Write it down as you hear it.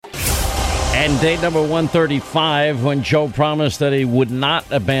And day number 135, when Joe promised that he would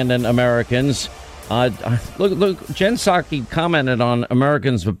not abandon Americans. Look, Jen Psaki commented on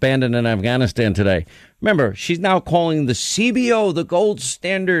Americans abandoned in Afghanistan today. Remember, she's now calling the CBO, the gold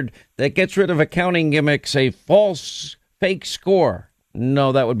standard that gets rid of accounting gimmicks, a false, fake score.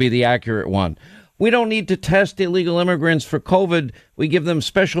 No, that would be the accurate one. We don't need to test illegal immigrants for COVID. We give them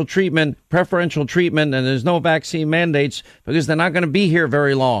special treatment, preferential treatment, and there's no vaccine mandates because they're not going to be here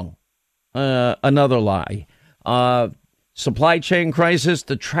very long. Another lie. Supply chain crisis,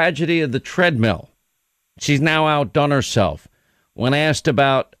 the tragedy of the treadmill. She's now outdone herself. When asked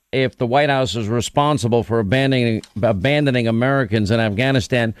about if the White House is responsible for abandoning Americans in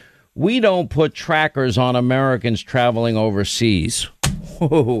Afghanistan, we don't put trackers on Americans traveling overseas.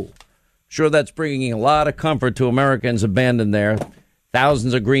 Whoa. Sure, that's bringing a lot of comfort to Americans abandoned there.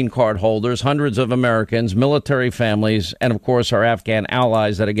 Thousands of green card holders, hundreds of Americans, military families, and, of course, our Afghan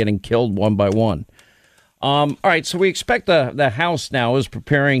allies that are getting killed one by one. All right, so we expect the House now is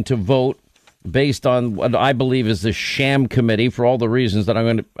preparing to vote based on what I believe is the sham committee for all the reasons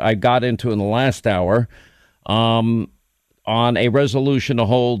that I got into in the last hour, on a resolution to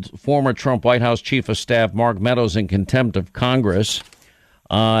hold former Trump White House Chief of Staff Mark Meadows in contempt of Congress.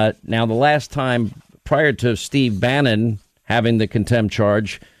 Now, the last time prior to Steve Bannon having the contempt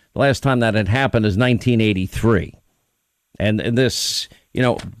charge, the last time that had happened is 1983. And this,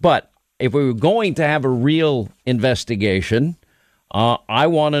 but if we were going to have a real investigation, I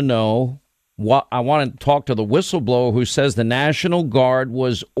want to know I want to talk to the whistleblower who says the National Guard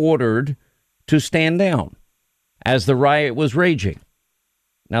was ordered to stand down as the riot was raging.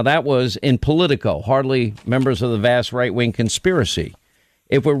 Now, that was in Politico, hardly members of the vast right-wing conspiracy.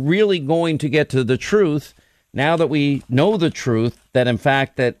 If we're really going to get to the truth, now that we know the truth, that in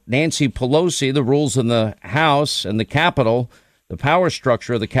fact that Nancy Pelosi, the rules in the House and the Capitol, the power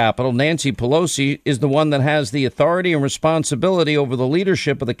structure of the Capitol, Nancy Pelosi is the one that has the authority and responsibility over the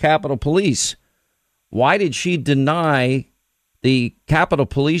leadership of the Capitol Police. Why did she deny the Capitol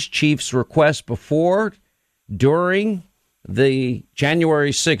Police chief's request before, during the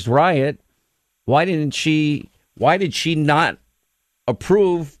January 6th riot? Why did she not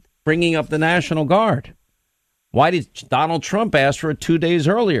approve bringing up the National Guard? Why did Donald Trump ask for it 2 days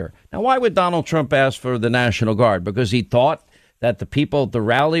earlier? Now, why would Donald Trump ask for the National Guard? Because he thought that the people at the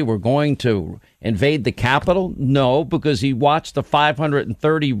rally were going to invade the Capitol? No, because he watched the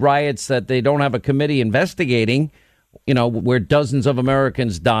 530 riots that they don't have a committee investigating, where dozens of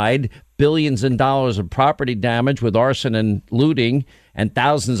Americans died, billions in dollars of property damage with arson and looting, and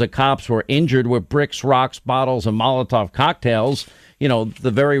thousands of cops were injured with bricks, rocks, bottles, and Molotov cocktails. The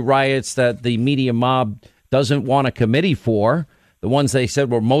very riots that the media mob doesn't want a committee for, the ones they said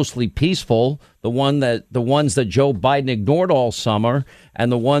were mostly peaceful, the ones that Joe Biden ignored all summer,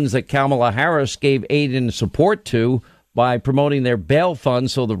 and the ones that Kamala Harris gave aid and support to by promoting their bail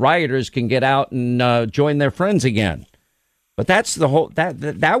funds so the rioters can get out and join their friends again. But that's the whole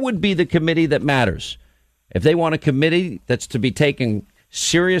that would be the committee that matters. If they want a committee that's to be taken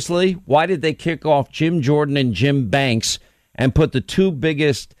seriously, why did they kick off Jim Jordan and Jim Banks and put the two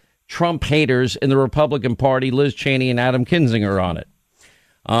biggest Trump haters in the Republican Party, Liz Cheney and Adam Kinzinger, on it?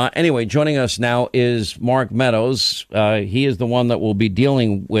 Anyway, joining us now is Mark Meadows. He is the one that will be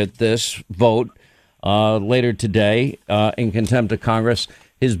dealing with this vote later today in contempt of Congress.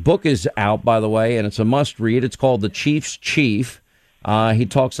 His book is out, by the way, and it's a must read. It's called The Chief's Chief. He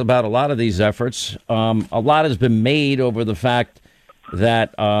talks about a lot of these efforts. A lot has been made over the fact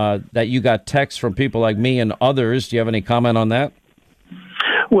that that you got texts from people like me and others. Do you have any comment on that?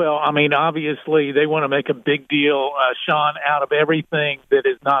 Well, I mean, obviously, they want to make a big deal, Sean, out of everything that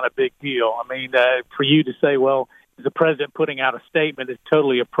is not a big deal. I mean, for you to say, well, the president putting out a statement is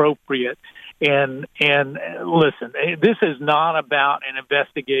totally appropriate. And listen, this is not about an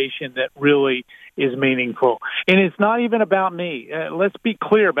investigation that really is meaningful. And it's not even about me. Let's be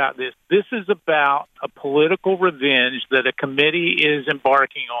clear about this. This is about a political revenge that a committee is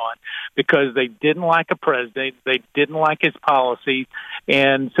embarking on because they didn't like a president. They didn't like his policies.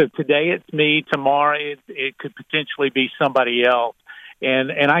 And so today it's me. Tomorrow it could potentially be somebody else.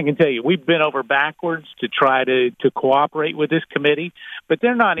 And I can tell you, we've been over backwards to try to cooperate with this committee, but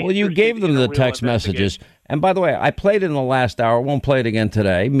they're not. Well, you gave them the text messages. And by the way, I played it in the last hour. Won't play it again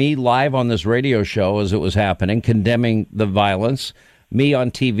today. Me live on this radio show as it was happening, condemning the violence. Me on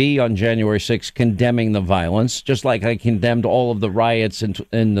TV on January 6th, condemning the violence, just like I condemned all of the riots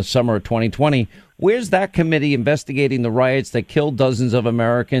in the summer of 2020. Where's that committee investigating the riots that killed dozens of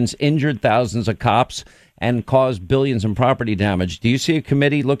Americans, injured thousands of cops, and caused billions in property damage? Do you see a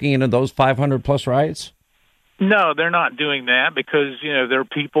committee looking into those 500 plus riots? No, they're not doing that because, there are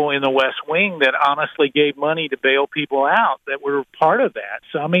people in the West Wing that honestly gave money to bail people out that were part of that.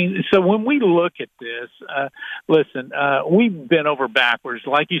 So when we look at this, listen, we've been over backwards.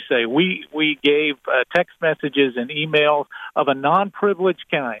 Like you say, we gave text messages and emails of a non-privileged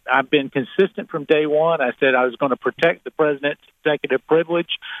kind. I've been consistent from day one. I said I was going to protect the president's executive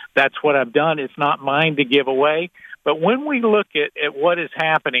privilege. That's what I've done. It's not mine to give away. But when we look at what is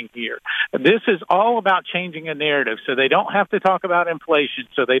happening here, this is all about changing a narrative so they don't have to talk about inflation,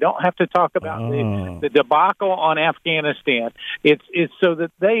 so they don't have to talk about the debacle on Afghanistan. It's so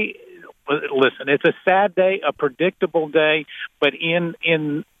that they listen, it's a sad day, a predictable day, but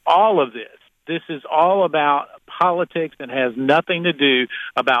in all of this is all about politics and has nothing to do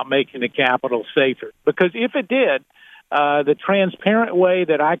about making the Capitol safer. Because if it did, the transparent way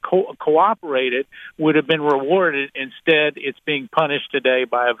that I cooperated would have been rewarded. Instead, it's being punished today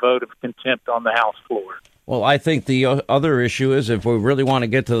by a vote of contempt on the House floor. Well, I think the other issue is if we really want to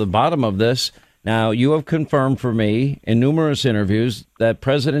get to the bottom of this, now you have confirmed for me in numerous interviews that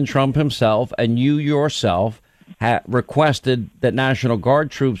President Trump himself and you yourself requested that National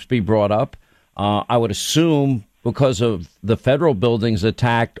Guard troops be brought up. I would assume because of the federal buildings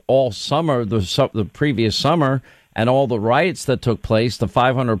attacked all summer, the previous summer, and all the riots that took place, the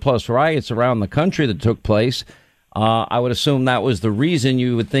 500-plus riots around the country that took place, I would assume that was the reason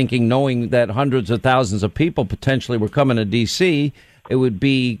you were thinking, knowing that hundreds of thousands of people potentially were coming to D.C., it would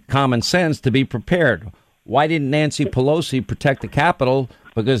be common sense to be prepared. Why didn't Nancy Pelosi protect the Capitol?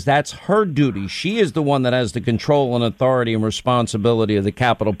 Because that's her duty. She is the one that has the control and authority and responsibility of the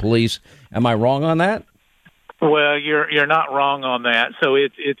Capitol Police. Am I wrong on that? Well, you're not wrong on that. So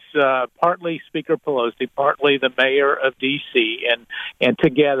it's partly Speaker Pelosi, partly the mayor of D.C., and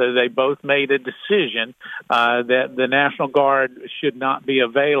together they both made a decision that the National Guard should not be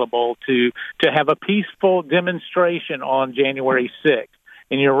available to have a peaceful demonstration on January 6th.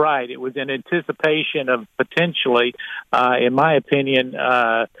 And you're right; it was in anticipation of potentially, in my opinion,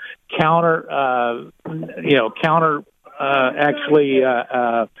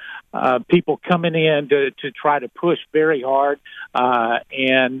 people coming in to try to push very hard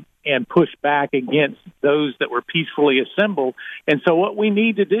and push back against those that were peacefully assembled. And so what we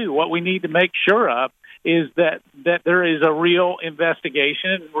need to do, what we need to make sure of, is that there is a real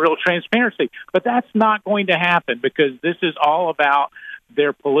investigation and real transparency. But that's not going to happen because this is all about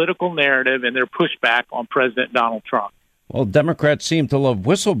their political narrative and their pushback on President Donald Trump. Well, Democrats seem to love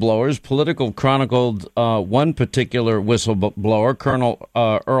whistleblowers. Political chronicled one particular whistleblower, Colonel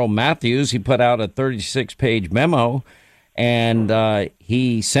Earl Matthews. He put out a 36-page memo, and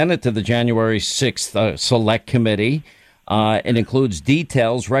he sent it to the January 6th Select Committee. It includes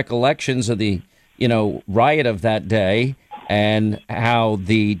details, recollections of the riot of that day, and how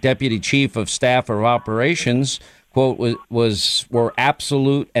the Deputy Chief of Staff of Operations, quote, were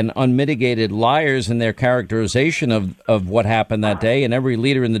absolute and unmitigated liars in their characterization of what happened that day. And every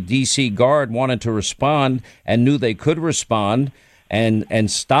leader in the D.C. Guard wanted to respond and knew they could respond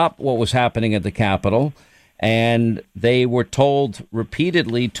and stop what was happening at the Capitol. And they were told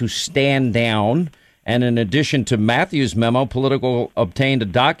repeatedly to stand down. And in addition to Matthews' memo, Politico obtained a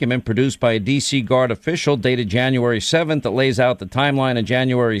document produced by a D.C. Guard official dated January 7th that lays out the timeline of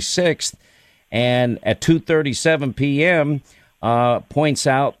January 6th. And at 2:37 p.m., points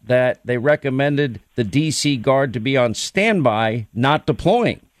out that they recommended the D.C. Guard to be on standby, not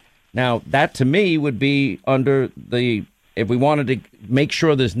deploying. Now, that to me would be under if we wanted to make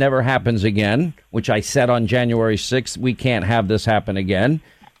sure this never happens again, which I said on January 6th, we can't have this happen again.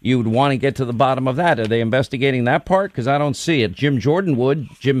 You would want to get to the bottom of that. Are they investigating that part? Because I don't see it. Jim Jordan would.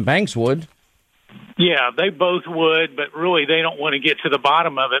 Jim Banks would. Yeah, they both would, but really they don't want to get to the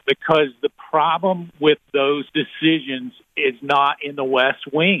bottom of it because the problem with those decisions is not in the West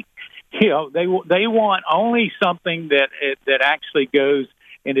Wing. They want only something that actually goes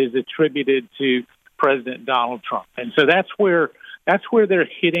and is attributed to President Donald Trump, and so that's where they're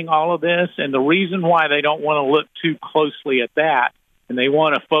hitting all of this. And the reason why they don't want to look too closely at that, and they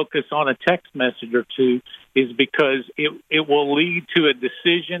want to focus on a text message or two, is because it will lead to a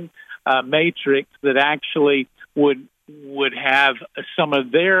decision matrix that actually would have some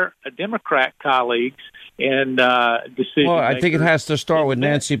of their Democrat colleagues and decision. Well, I think it has to start with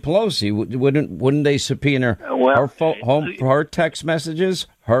Nancy Pelosi. Wouldn't they subpoena her text messages,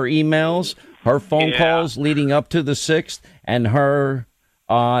 her emails, her phone calls leading up to the 6th, and her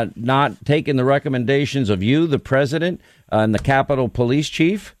not taking the recommendations of you, the president, and the Capitol Police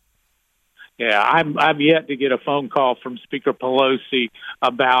Chief? Yeah, I've yet to get a phone call from Speaker Pelosi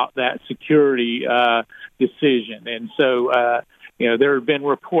about that security decision, and so there have been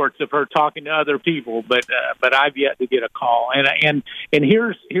reports of her talking to other people, but I've yet to get a call. And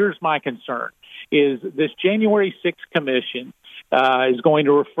here's my concern: is this January 6th commission is going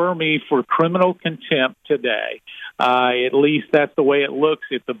to refer me for criminal contempt today. At least that's the way it looks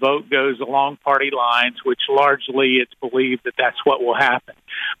if the vote goes along party lines, which largely it's believed that that's what will happen.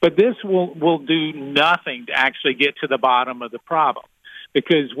 But this will do nothing to actually get to the bottom of the problem,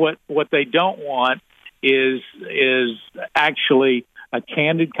 because what they don't want is actually a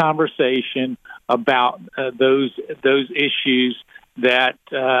candid conversation about those issues that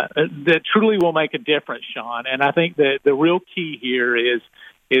truly will make a difference, Sean. And I think that the real key here is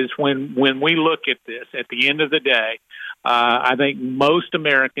when we look at this at the end of the day, I think most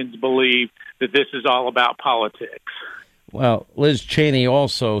Americans believe that this is all about politics. Well, Liz Cheney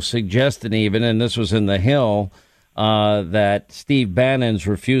also suggested even, and this was in the Hill, that Steve Bannon's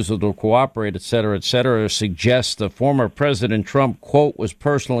refusal to cooperate, et cetera, suggests the former President Trump, quote, was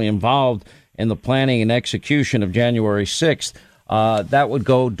personally involved in the planning and execution of January 6th. That would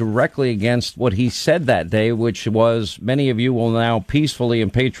go directly against what he said that day, which was many of you will now peacefully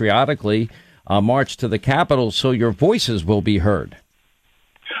and patriotically march to the Capitol so your voices will be heard.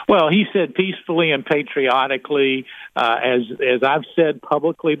 Well, he said peacefully and patriotically, as I've said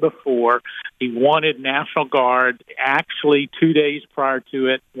publicly before, he wanted National Guard. Actually, 2 days prior to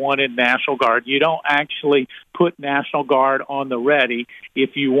it, wanted National Guard. You don't actually put National Guard on the ready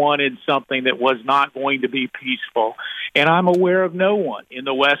if you wanted something that was not going to be peaceful. And I'm aware of no one in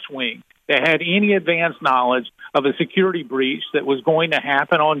the West Wing that had any advanced knowledge of a security breach that was going to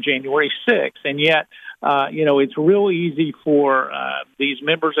happen on January 6th. And yet, it's real easy for these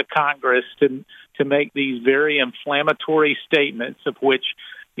members of Congress to make these very inflammatory statements, of which,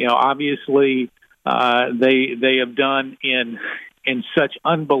 obviously they have done in such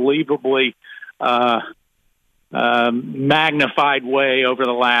unbelievably magnified way over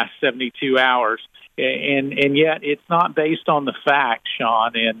the last 72 hours. And yet it's not based on the facts,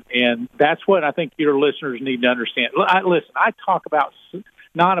 Sean, and that's what I think your listeners need to understand. I talk about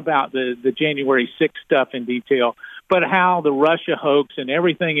not about the January 6th stuff in detail, but how the Russia hoax and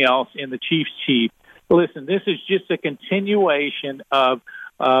everything else in the chief's chief. Listen, this is just a continuation of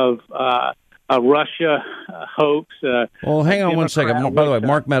a Russia hoax. Well, hang on one second. By the way,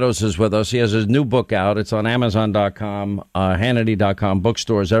 Mark Meadows is with us. He has his new book out. It's on Amazon.com, Hannity.com,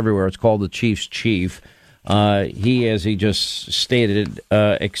 bookstores everywhere. It's called The Chief's Chief. He, as he just stated,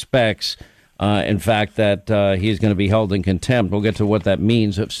 expects, in fact, that he is going to be held in contempt. We'll get to what that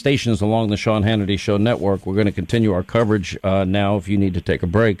means. Stations along the Sean Hannity Show network. We're going to continue our coverage now if you need to take a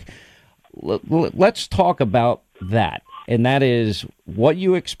break. Let's talk about that. And that is what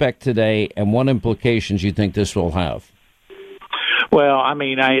you expect today and what implications you think this will have. Well, I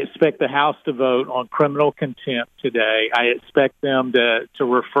expect the House to vote on criminal contempt today. I expect them to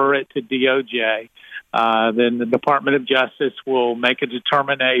refer it to DOJ. Then the Department of Justice will make a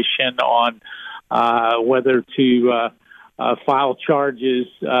determination on whether to file charges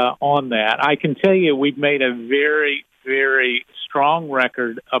on that. I can tell you we've made a very, very strong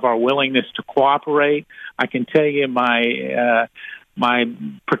record of our willingness to cooperate. I can tell you my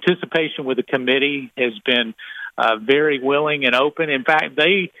participation with the committee has been very willing and open. In fact,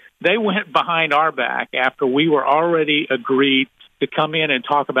 they went behind our back after we were already agreed to come in and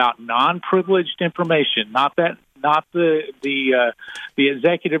talk about non-privileged information, not the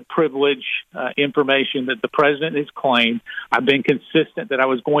executive privilege information that the president has claimed. I've been consistent that I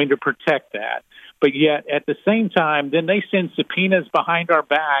was going to protect that. But yet, at the same time, then they send subpoenas behind our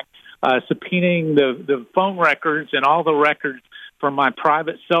back, subpoenaing the phone records and all the records from my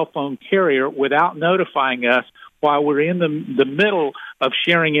private cell phone carrier without notifying us while we're in the middle of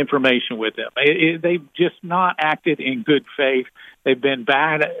sharing information with them. They've just not acted in good faith. They've been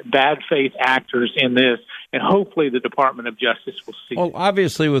bad faith actors in this, and hopefully the Department of Justice will see. Well,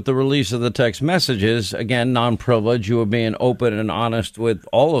 obviously, with the release of the text messages, again, non-privilege, you were being open and honest with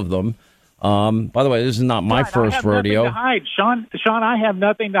all of them. By the way, this is not my first rodeo. I have nothing to hide, Sean. I have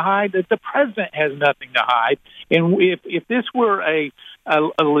nothing to hide. That the president has nothing to hide. And if this were a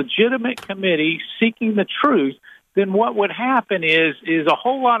legitimate committee seeking the truth, then what would happen is a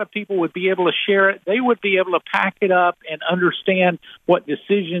whole lot of people would be able to share it. They would be able to pack it up and understand what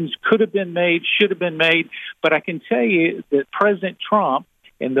decisions could have been made, should have been made. But I can tell you that President Trump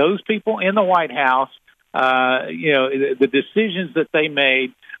and those people in the White House, the decisions that they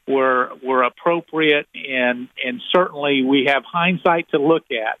made were appropriate, and certainly we have hindsight to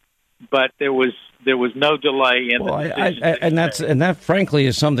look at. But there was no delay in the decisions. And that frankly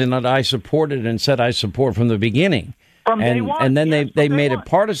is something that I supported and said I support from the beginning. From day one, and then they made it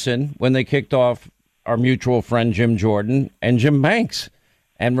partisan when they kicked off our mutual friend Jim Jordan and Jim Banks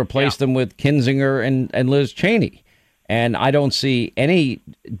and replace them with Kinzinger and Liz Cheney. And I don't see any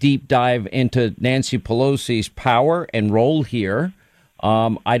deep dive into Nancy Pelosi's power and role here.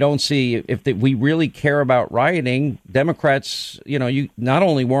 I don't see if we really care about rioting. Democrats, you not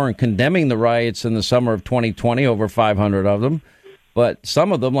only weren't condemning the riots in the summer of 2020, over 500 of them, but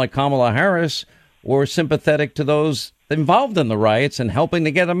some of them, like Kamala Harris, were sympathetic to those involved in the riots and helping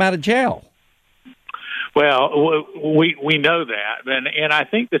to get them out of jail. Well, we know that, and I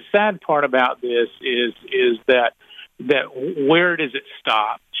think the sad part about this is that where does it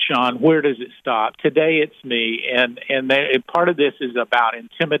stop, Sean? Where does it stop? Today it's me, and part of this is about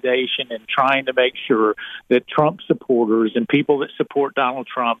intimidation and trying to make sure that Trump supporters and people that support Donald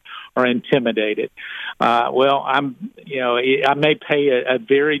Trump are intimidated. I may pay a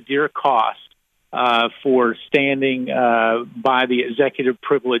very dear cost for standing by the executive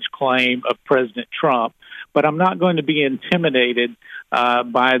privilege claim of President Trump, but I'm not going to be intimidated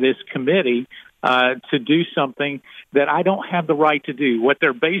by this committee to do something that I don't have the right to do. What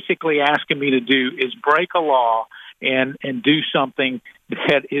they're basically asking me to do is break a law and do something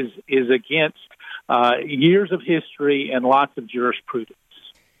that is against years of history and lots of jurisprudence.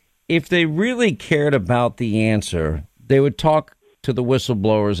 If they really cared about the answer, they would talk to the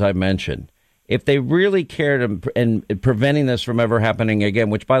whistleblowers I mentioned. If they really cared in preventing this from ever happening again,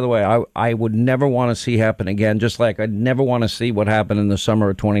 which, by the way, I would never want to see happen again, just like I'd never want to see what happened in the summer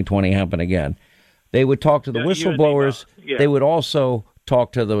of 2020 happen again. They would talk to the whistleblowers. Yeah. They would also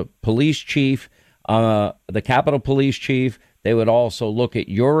talk to the police chief, the Capitol Police chief. They would also look at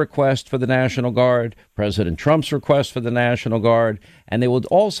your request for the National Guard, President Trump's request for the National Guard, and they would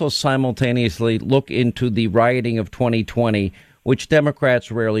also simultaneously look into the rioting of 2020, which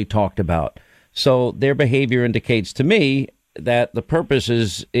Democrats rarely talked about. So their behavior indicates to me that the purpose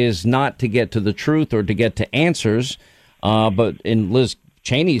is not to get to the truth or to get to answers, but in Liz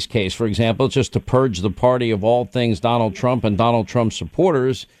Cheney's case, for example, it's just to purge the party of all things Donald Trump and Donald Trump's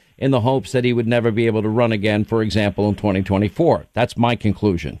supporters in the hopes that he would never be able to run again, for example, in 2024. That's my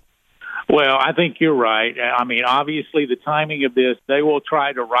conclusion. Well, I think you're right. I mean, obviously, the timing of this, they will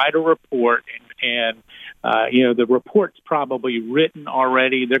try to write a report, and the report's probably written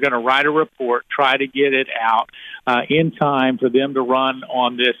already. They're going to write a report, try to get it out in time for them to run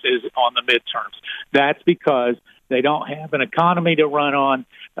on this on the midterms. That's because they don't have an economy to run on.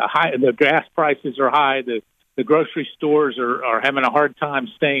 The gas prices are high. The grocery stores are having a hard time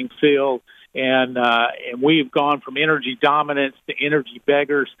staying filled, and we've gone from energy dominance to energy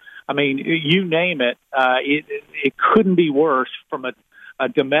beggars. I mean, you name it. It couldn't be worse from a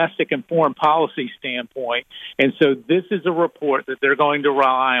domestic and foreign policy standpoint. And so this is a report that they're going to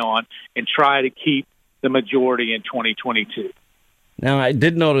rely on and try to keep the majority in 2022. Now, I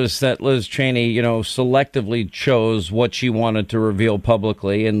did notice that Liz Cheney, selectively chose what she wanted to reveal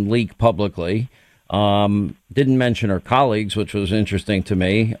publicly and leak publicly. Didn't mention her colleagues, which was interesting to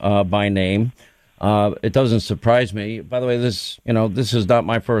me, by name. It doesn't surprise me. By the way, this is not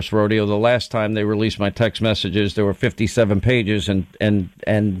my first rodeo. The last time they released my text messages, there were 57 pages, and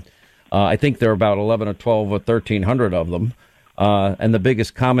I think there are about 11 or 12 or 1,300 of them. And the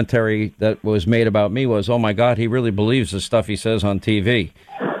biggest commentary that was made about me was, oh, my God, he really believes the stuff he says on TV.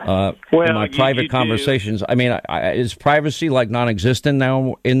 In my private conversations, I mean, is privacy like non-existent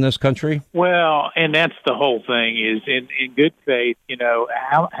now in this country? Well, and that's the whole thing is in good faith,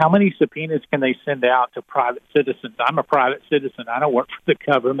 how many subpoenas can they send out to private citizens? I'm a private citizen. I don't work for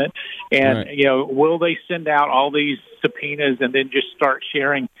the government. And, right. Will they send out all these subpoenas and then just start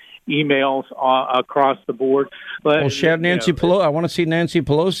sharing emails across the board? Well, share Nancy Pelosi. I want to see Nancy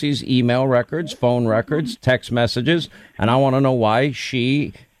Pelosi's email records, phone records, text messages, and I want to know why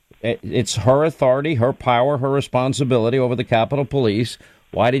it's her authority, her power, her responsibility over the Capitol Police.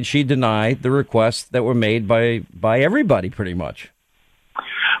 Why did she deny the requests that were made by everybody, pretty much?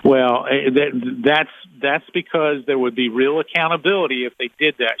 Well, that's because there would be real accountability if they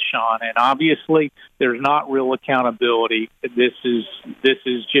did that, Sean. And obviously, there's not real accountability. This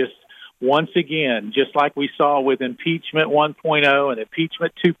is just, once again, just like we saw with impeachment 1.0 and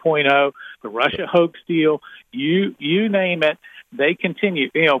impeachment 2.0, the Russia hoax deal, you name it. They continue.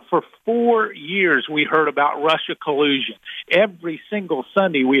 For 4 years, we heard about Russia collusion. Every single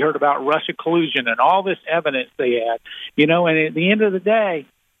Sunday, we heard about Russia collusion and all this evidence they had. And at the end of the day,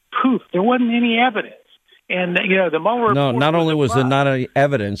 poof, there wasn't any evidence. And, the Mueller report... No, not only was there not any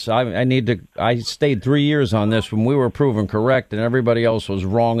evidence, I stayed 3 years on this when we were proven correct and everybody else was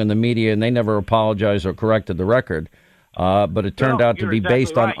wrong in the media, and they never apologized or corrected the record. But it turned out to be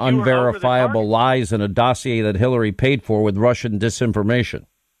based on unverifiable lies and a dossier that Hillary paid for with Russian disinformation.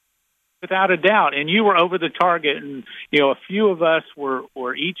 Without a doubt. And you were over the target. And, a few of us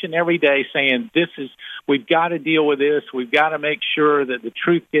were each and every day saying, we've got to deal with this. We've got to make sure that the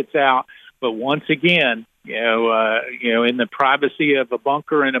truth gets out. But once again, in the privacy of a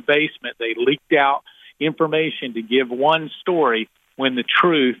bunker in a basement, they leaked out information to give one story when the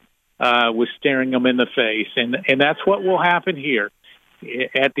truth was staring them in the face. And that's what will happen here.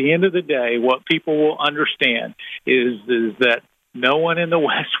 At the end of the day, what people will understand is that no one in the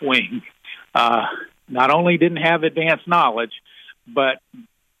West Wing not only didn't have advanced knowledge, but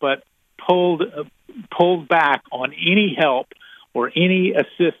pulled back on any help or any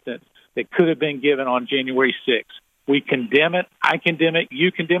assistance that could have been given on January 6th. We condemn it. I condemn it.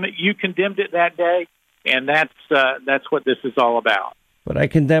 You condemn it. You condemned it that day, and that's what this is all about. But I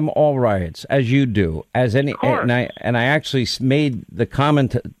condemn all riots, as you do, and I actually made the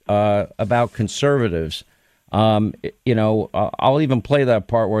comment about conservatives. I'll even play that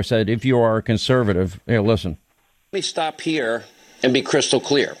part where I said, if you are a conservative, here, listen. Let me stop here and be crystal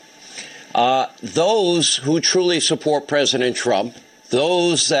clear. Those who truly support President Trump,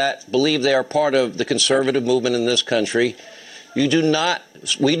 those that believe they are part of the conservative movement in this country, we do not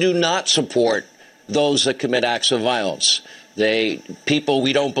support those that commit acts of violence. People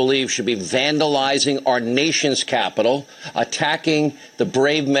we don't believe should be vandalizing our nation's capital, attacking the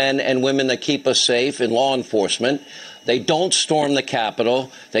brave men and women that keep us safe in law enforcement. They don't storm the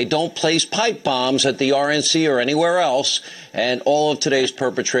Capitol. They don't place pipe bombs at the RNC or anywhere else. And all of today's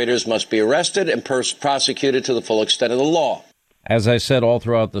perpetrators must be arrested and prosecuted to the full extent of the law. As I said all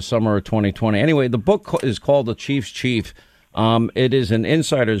throughout the summer of 2020. Anyway, the book is called The Chief's Chief. It is an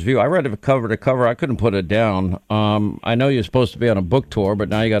insider's view. I read it cover to cover. I couldn't put it down. I know you're supposed to be on a book tour, but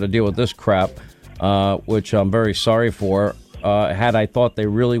now you got to deal with this crap, which I'm very sorry for. Had I thought they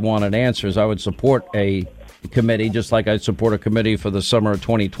really wanted answers, I would support a committee, just like I'd support a committee for the summer of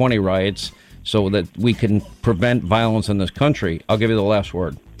 2020 riots, so that we can prevent violence in this country. I'll give you the last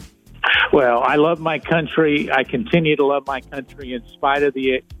word. Well, I love my country. I continue to love my country in spite of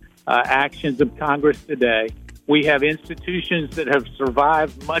the actions of Congress today. We have institutions that have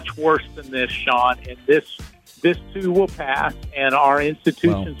survived much worse than this, Sean, and this too will pass, and our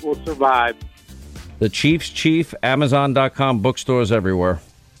institutions will survive. The Chief's Chief, Amazon.com, bookstores everywhere.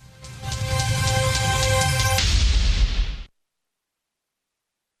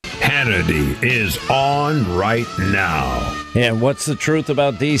 Hannity is on right now. And what's the truth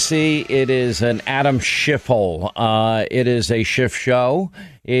about D.C.? It is an Adam Schiff hole. It is a Schiff show.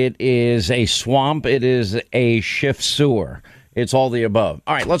 It is a swamp. It is a Schiff sewer. It's all the above.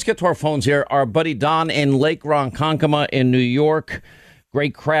 All right, let's get to our phones here. Our buddy Don in Lake Ronkonkoma in New York.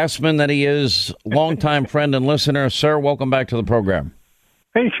 Great craftsman that he is. Longtime friend and listener. Sir, welcome back to the program.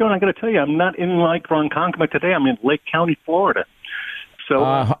 Hey, Sean, I got to tell you, I'm not in Lake Ronkonkoma today. I'm in Lake County, Florida.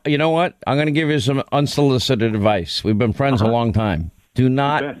 So, you know what? I'm going to give you some unsolicited advice. We've been friends a long time. Do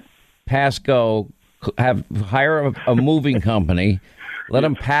not pass go. Hire a moving company. Let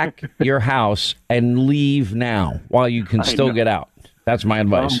them pack your house and leave now while you can still get out. That's my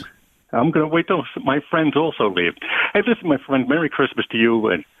advice. I'm going to wait till my friends also leave. Hey, listen, my friend, Merry Christmas to you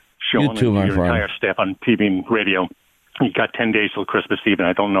and Sean you too, and my your friend. entire staff on TV and radio. You got 10 days till Christmas Eve, and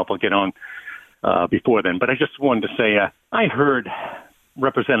I don't know if I'll get on before then. But I just wanted to say I heard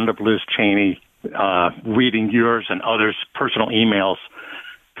Representative Liz Cheney reading yours and others' personal emails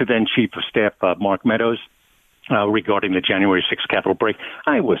to then Chief of Staff Mark Meadows regarding the January 6th Capitol break.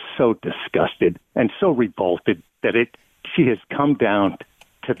 I was so disgusted and so revolted that she has come down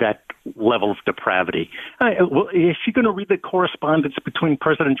to that level of depravity. Is she going to read the correspondence between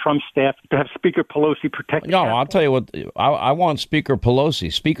President Trump's staff to have Speaker Pelosi protect? No, I'll tell you what. I want Speaker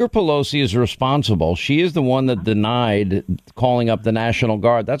Pelosi. Speaker Pelosi is responsible. She is the one that denied calling up the National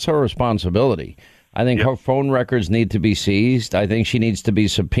Guard. That's her responsibility. I think her phone records need to be seized. I think she needs to be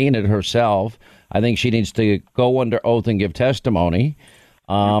subpoenaed herself. I think she needs to go under oath and give testimony.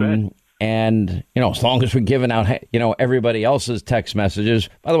 And, as long as we're giving out, everybody else's text messages.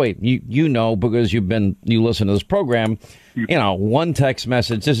 By the way, you know, because you listen to this program, one text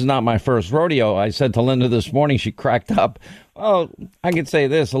message. This is not my first rodeo. I said to Linda this morning, she cracked up. Oh, I could say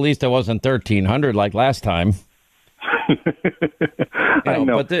this. At least it wasn't 1,300 like last time. I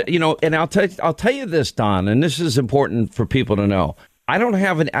know. But and I'll tell you this, Don, and this is important for people to know.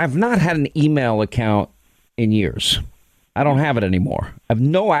 I've not had an email account in years. I don't have it anymore. I have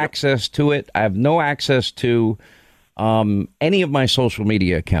no access to it. I have no access to any of my social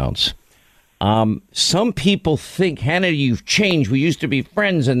media accounts. Some people think, Hannah, you've changed. We used to be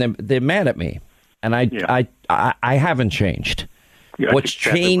friends, and they're mad at me. And I haven't changed. Yeah, What's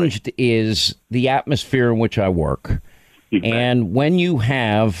changed is the atmosphere in which I work. Exactly. And when you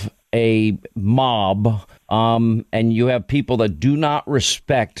have a mob, and you have people that do not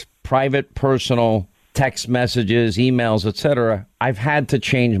respect private, personal text messages, emails, etc., I've had to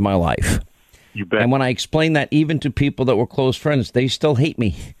change my life. You bet. And when I explain that even to people that were close friends, they still hate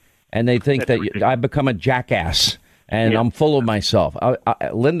me. And they think that I've become a jackass and I'm full of myself.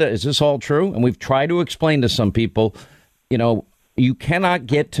 Linda, is this all true? And we've tried to explain to some people, you cannot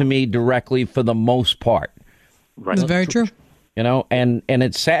get to me directly for the most part. Right. It's very true. And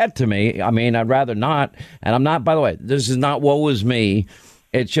it's sad to me. I mean, I'd rather not. And I'm not, by the way, this is not woe is me.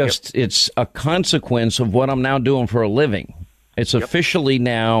 It's just, it's a consequence of what I'm now doing for a living. It's officially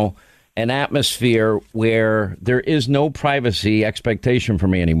now an atmosphere where there is no privacy expectation for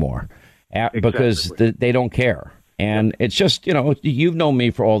me anymore because they don't care. And it's just, you've known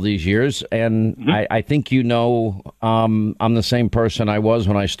me for all these years, and I think I'm the same person I was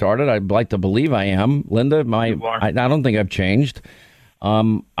when I started. I'd like to believe I am. Linda, I don't think I've changed.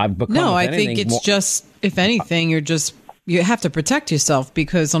 I've become. No, I think it's just, if anything, you have to protect yourself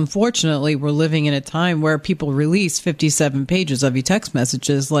because, unfortunately, we're living in a time where people release 57 pages of your text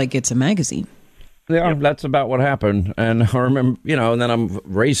messages like it's a magazine. Yeah, that's about what happened. And I remember, and then I'm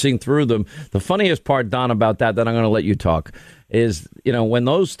racing through them. The funniest part, Don, about that I'm going to let you talk, is, when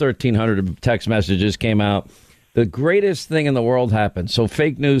those 1,300 text messages came out, the greatest thing in the world happened. So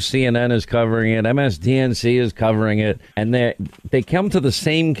fake news, CNN is covering it, MSDNC is covering it, and they come to the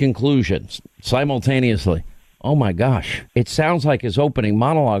same conclusions simultaneously. Oh, my gosh, it sounds like his opening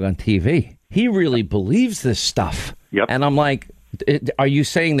monologue on TV. He really believes this stuff. Yep. And I'm like, are you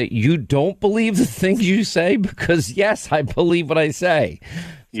saying that you don't believe the things you say? Because, yes, I believe what I say.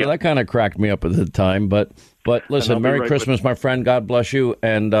 So that kind of cracked me up at the time. But listen, Merry Christmas, my friend. God bless you.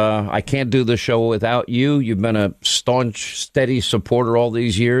 And I can't do the show without you. You've been a staunch, steady supporter all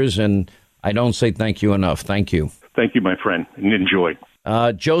these years. And I don't say thank you enough. Thank you. Thank you, my friend. And enjoy.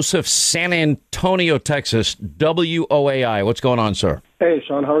 Joseph, San Antonio, Texas, WOAI. What's going on, sir? Hey,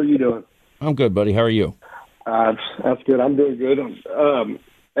 Sean. How are you doing? I'm good, buddy. How are you? That's good. I'm doing good.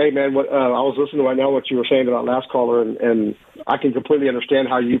 Hey, man, I was listening right now what you were saying about last caller, and I can completely understand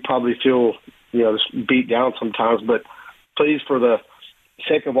how you probably feel, just beat down sometimes. But please, for the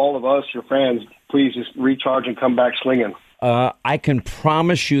sake of all of us, your fans, please just recharge and come back slinging. I can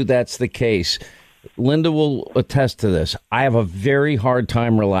promise you that's the case. Linda will attest to this. I have a very hard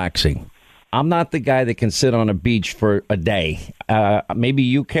time relaxing. I'm not the guy that can sit on a beach for a day. Maybe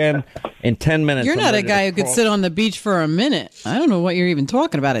you can. In 10 minutes. You're not a guy who could sit on the beach for a minute. I don't know what you're even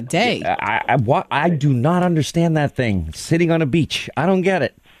talking about, a day. I do not understand that thing. Sitting on a beach. I don't get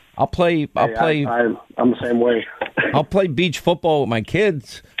it. I'm the same way. I'll play beach football with my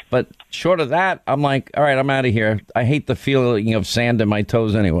kids. But short of that, I'm like, all right, I'm out of here. I hate the feeling of sand in my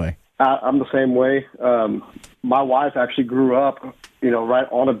toes anyway. I'm the same way. My wife actually grew up, right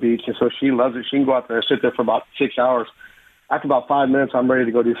on a beach, and so she loves it. She can go out there and sit there for about 6 hours. After about 5 minutes, I'm ready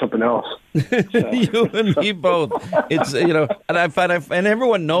to go do something else. So. You and me both. It's and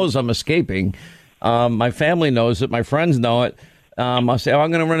everyone knows I'm escaping. My family knows it. My friends know it. I'll say,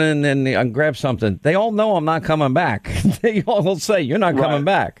 I'm going to run in and grab something. They all know I'm not coming back. They all say, you're not coming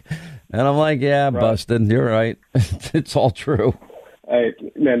back. And I'm like, busted. You're right. It's all true. Hey,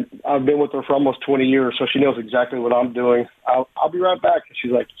 man, I've been with her for almost 20 years, so she knows exactly what I'm doing. I'll be right back. And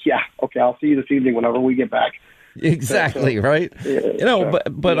she's like, yeah, okay, I'll see you this evening whenever we get back. Exactly, right?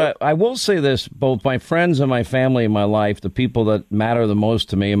 But I will say this, both my friends and my family in my life, the people that matter the most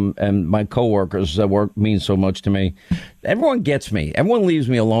to me and my coworkers that mean so much to me, everyone gets me. Everyone leaves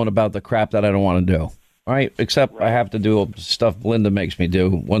me alone about the crap that I don't want to do, right? Except I have to do stuff Linda makes me do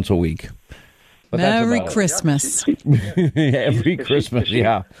once a week. But Merry Christmas. Every Christmas,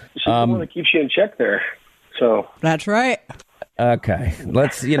 yeah. She's the one that keeps you in check there. So that's right. Okay.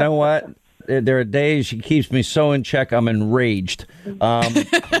 You know what? There are days she keeps me so in check, I'm enraged. Have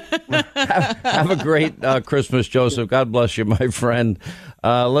a great Christmas, Joseph. God bless you, my friend.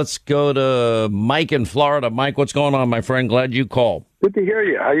 Let's go to Mike in Florida. Mike, what's going on, my friend? Glad you called. Good to hear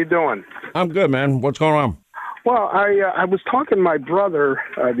you. How you doing? I'm good, man. What's going on? Well, I was talking to my brother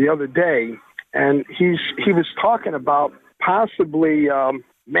the other day, and he was talking about possibly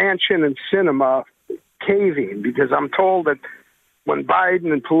Manchin and Sinema caving, because I'm told that when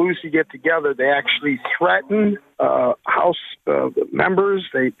Biden and Pelosi get together, they actually threaten House members.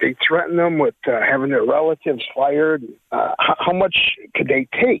 They threaten them with having their relatives fired. How much could they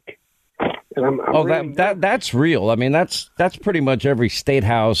take? And that's real. I mean, that's pretty much every state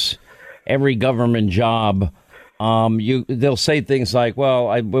house, every government job. They'll say things like,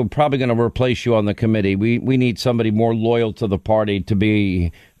 well, we're probably going to replace you on the committee. We need somebody more loyal to the party to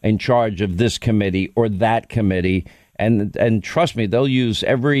be in charge of this committee or that committee. And trust me, they'll use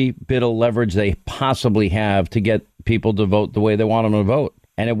every bit of leverage they possibly have to get people to vote the way they want them to vote.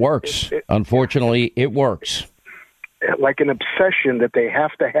 And it works. Unfortunately, it works. Like an obsession that they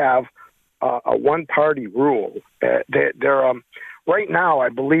have to have a one-party rule. They're right now, I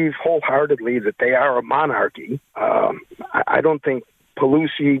believe wholeheartedly that they are a monarchy. I don't think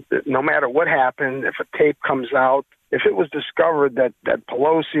Pelosi, no matter what happened, if a tape comes out, if it was discovered that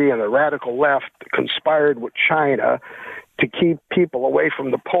Pelosi and the radical left conspired with China to keep people away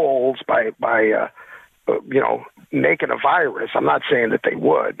from the polls by making a virus, I'm not saying that they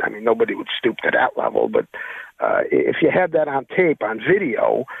would. I mean, nobody would stoop to that level. But if you had that on tape, on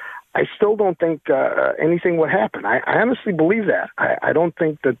video, I still don't think anything would happen. I honestly believe that. I don't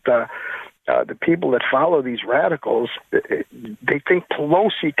think that the people that follow these radicals, they think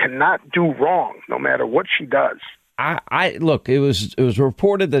Pelosi cannot do wrong, no matter what she does. I look, it was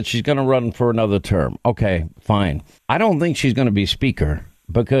reported that she's going to run for another term. Okay, fine. I don't think she's going to be speaker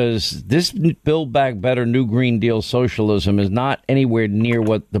because this Build Back Better New Green Deal socialism is not anywhere near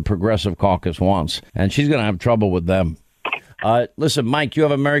what the Progressive Caucus wants. And she's going to have trouble with them. Listen, Mike, you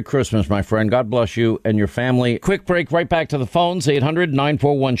have a Merry Christmas, my friend. God bless you and your family. Quick break, right back to the phones,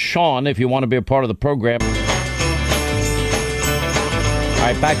 800-941-SEAN, if you want to be a part of the program. All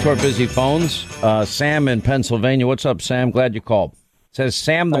right, back to our busy phones. Sam in Pennsylvania. What's up, Sam? Glad you called. It says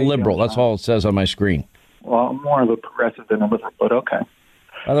Sam the Liberal. That's all it says on my screen. Well, I'm more of a progressive than a liberal, but okay.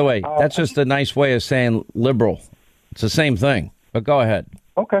 By the way, that's just a nice way of saying liberal. It's the same thing, but go ahead.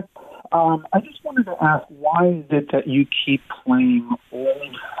 Okay. I just wanted to ask, why is it that you keep playing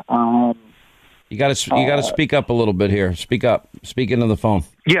old? You got to speak up a little bit here. Speak up. Speak into the phone.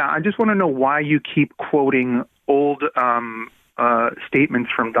 Yeah, I just want to know why you keep quoting old statements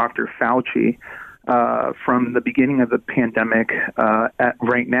from Dr. Fauci from the beginning of the pandemic.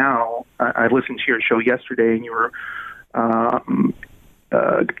 Right now, I listened to your show yesterday, and you were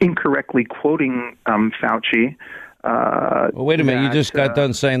incorrectly quoting Fauci. Well, wait a minute. You just got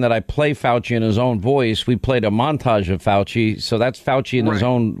done saying that I play Fauci in his own voice. We played a montage of Fauci, so that's Fauci in his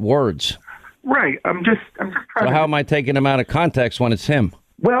own words. Right. I'm just trying so how am I taking him out of context when it's him?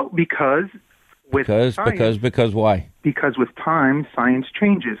 Well, because science, why? Because with time, science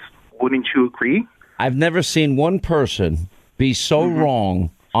changes. Wouldn't you agree? I've never seen one person be so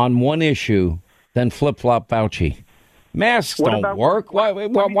wrong on one issue than flip-flop Fauci. Masks don't work.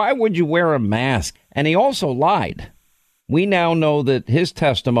 Why would you wear a mask? And he also lied. We now know that his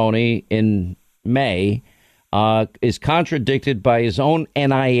testimony in May is contradicted by his own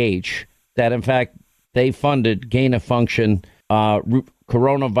NIH, that, in fact, they funded gain-of-function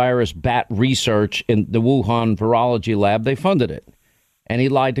coronavirus bat research in the Wuhan virology lab. They funded it. And he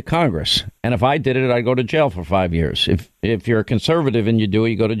lied to Congress. And if I did it, I'd go to jail for 5 years. If you're a conservative and you do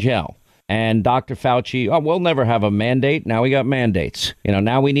it, you go to jail. And Dr. Fauci, we'll never have a mandate. Now we got mandates.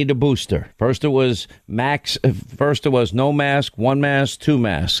 Now we need a booster. First it was no mask, one mask, two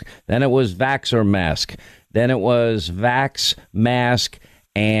masks. Then it was vaxxer mask. Then it was vax, mask,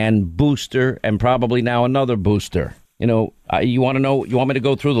 and booster, and probably now another booster. You want me to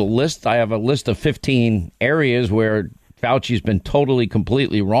go through the list? I have a list of 15 areas where Fauci's been totally,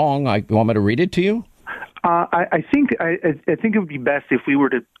 completely wrong. You want me to read it to you? I think it would be best if we were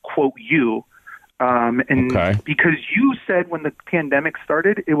to quote you, because you said when the pandemic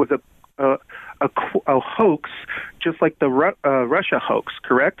started, it was a hoax, just like the Russia hoax.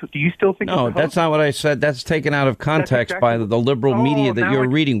 Correct? Do you still think? No, that's not what I said. That's taken out of context by the liberal media that you're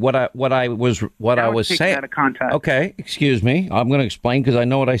reading. What I was saying. Out of context. Okay, excuse me. I'm going to explain because I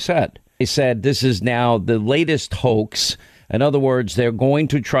know what I said. I said this is now the latest hoax. In other words, they're going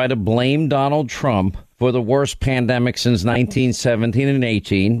to try to blame Donald Trump for the worst pandemic since 1917 and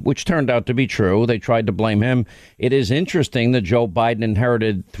 18, which turned out to be true. They tried to blame him. It is interesting that Joe Biden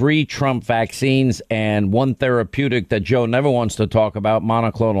inherited 3 Trump vaccines and 1 therapeutic that Joe never wants to talk about,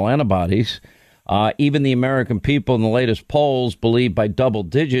 monoclonal antibodies. Even the American people in the latest polls believe by double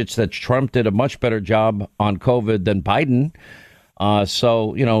digits that Trump did a much better job on COVID than Biden.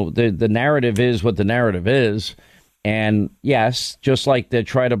 So, the narrative is what the narrative is. And yes, just like they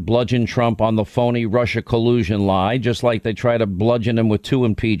try to bludgeon Trump on the phony Russia collusion lie, just like they try to bludgeon him with 2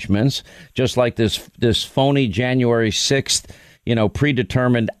 impeachments, just like this phony January 6th,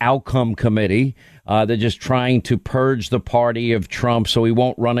 predetermined outcome committee. They're just trying to purge the party of Trump so he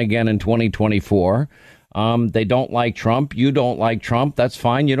won't run again in 2024. They don't like Trump. You don't like Trump. That's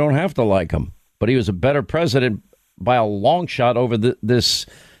fine. You don't have to like him. But he was a better president by a long shot over this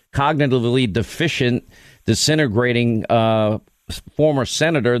cognitively deficient, disintegrating former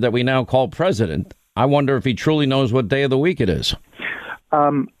senator that we now call president. I wonder if he truly knows what day of the week it is.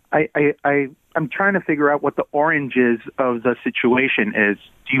 I I'm trying to figure out what the oranges of the situation is.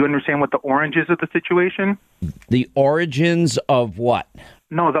 Do you understand what the oranges of the situation? The origins of what?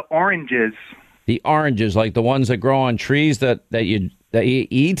 No, the oranges. The oranges, like the ones that grow on trees that you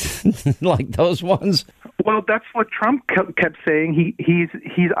eat, like those ones. Well, that's what Trump kept saying. He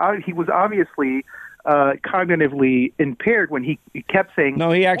was obviously cognitively impaired when he kept saying.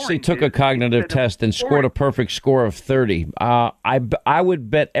 No, he actually took a cognitive test and scored a perfect score of 30. I would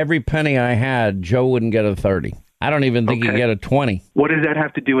bet every penny I had Joe wouldn't get a 30. I don't even think he'd get a 20. What does that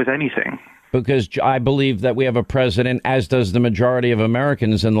have to do with anything? Because I believe that we have a president, as does the majority of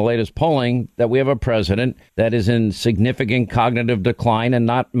Americans in the latest polling, that we have a president that is in significant cognitive decline and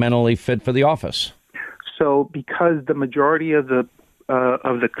not mentally fit for the office. So because the majority of the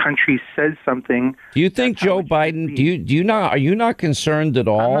country says something. Do you think Joe Biden? Are you not concerned at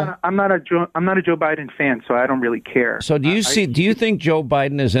all? I'm not a Joe Biden fan, so I don't really care. So do you think Joe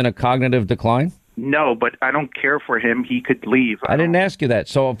Biden is in a cognitive decline? No, but I don't care for him. He could leave. I didn't ask you that.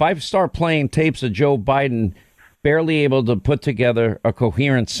 So if I start playing tapes of Joe Biden barely able to put together a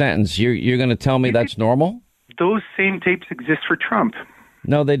coherent sentence, you're going to tell me that's normal? Those same tapes exist for Trump.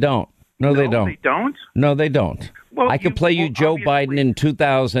 No, they don't. No, they don't. They don't? No, they don't. Well, I could play you Joe Biden in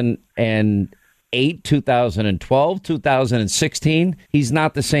 2008, 2012, 2016. He's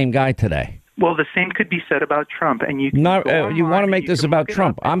not the same guy today. Well, the same could be said about Trump. And you want to make this about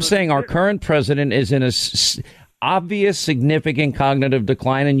Trump. I'm saying our current president is in a obvious, significant cognitive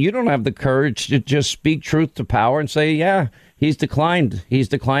decline, and you don't have the courage to just speak truth to power and say, yeah, he's declined. He's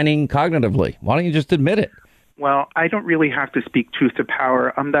declining cognitively. Why don't you just admit it? Well, I don't really have to speak truth to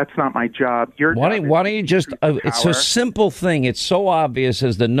power. That's not my job. Why don't you just? It's a simple thing. It's so obvious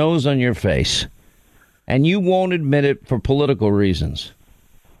as the nose on your face, and you won't admit it for political reasons.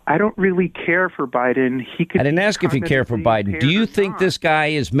 I don't really care for Biden. I didn't ask if you care for Biden. Do you think this guy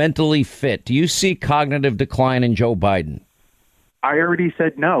is mentally fit? Do you see cognitive decline in Joe Biden? I already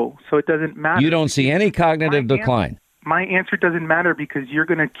said no, so it doesn't matter. You don't see any cognitive decline. My answer doesn't matter because you're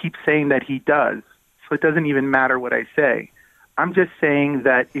going to keep saying that he does. So it doesn't even matter what I say. I'm just saying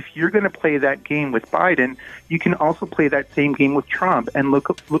that if you're going to play that game with Biden, you can also play that same game with Trump and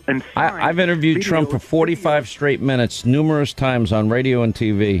look and I've interviewed Trump for 45 straight minutes, numerous times on radio and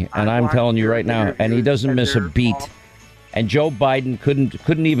TV, and I'm telling you right now, and he doesn't miss a beat. And Joe Biden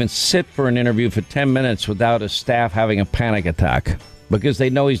couldn't even sit for an interview for 10 minutes without his staff having a panic attack because they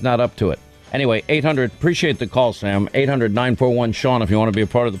know he's not up to it. Anyway, 800, appreciate the call, Sam. 800-941-SEAN if you want to be a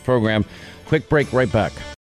part of the program. Quick break, right back.